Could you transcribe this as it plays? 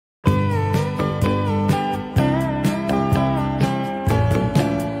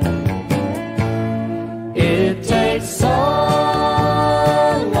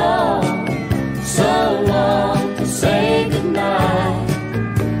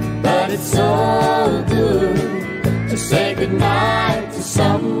it's so good to say goodnight to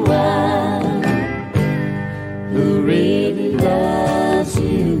someone who really loves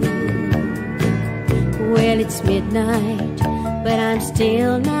you. Well, it's midnight, but I'm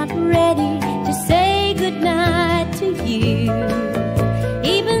still not ready to say goodnight to you.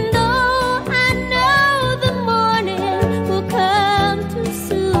 Even though I know the morning will come too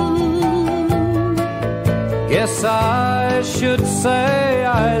soon. Guess I should say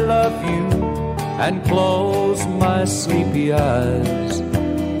I love you and close my sleepy eyes,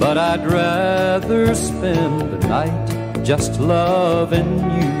 but I'd rather spend the night just loving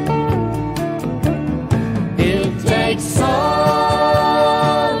you. It takes so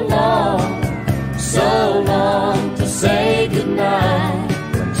long to say goodnight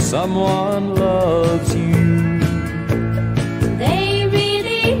when someone loves you. They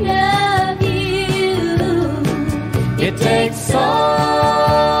really love you. It takes so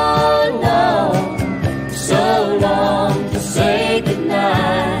long to say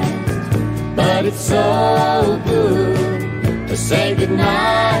goodnight, but it's so good to say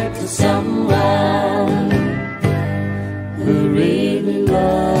goodnight to someone who really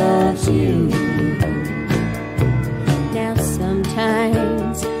loves you. Now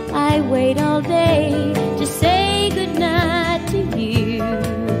sometimes I wait all day to say goodnight to you.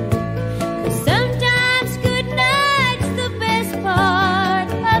 'Cause sometimes goodnight's the best part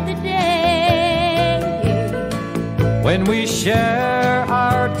of the day. When we share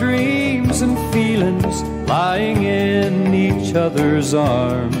our dreams and feelings lying in each other's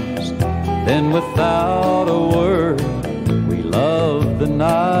arms, then without a word we love the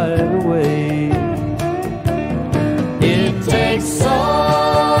night away. It takes so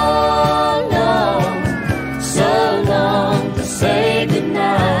long to say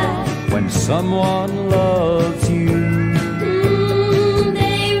goodnight when someone loves you.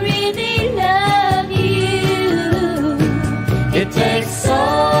 They really love you. It takes so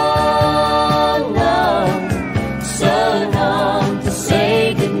long to say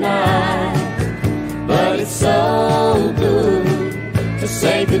goodnight, but it's so good to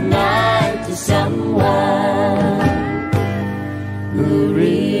say goodnight to someone who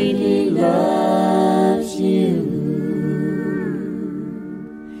really loves you.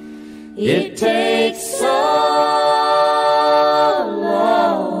 It takes so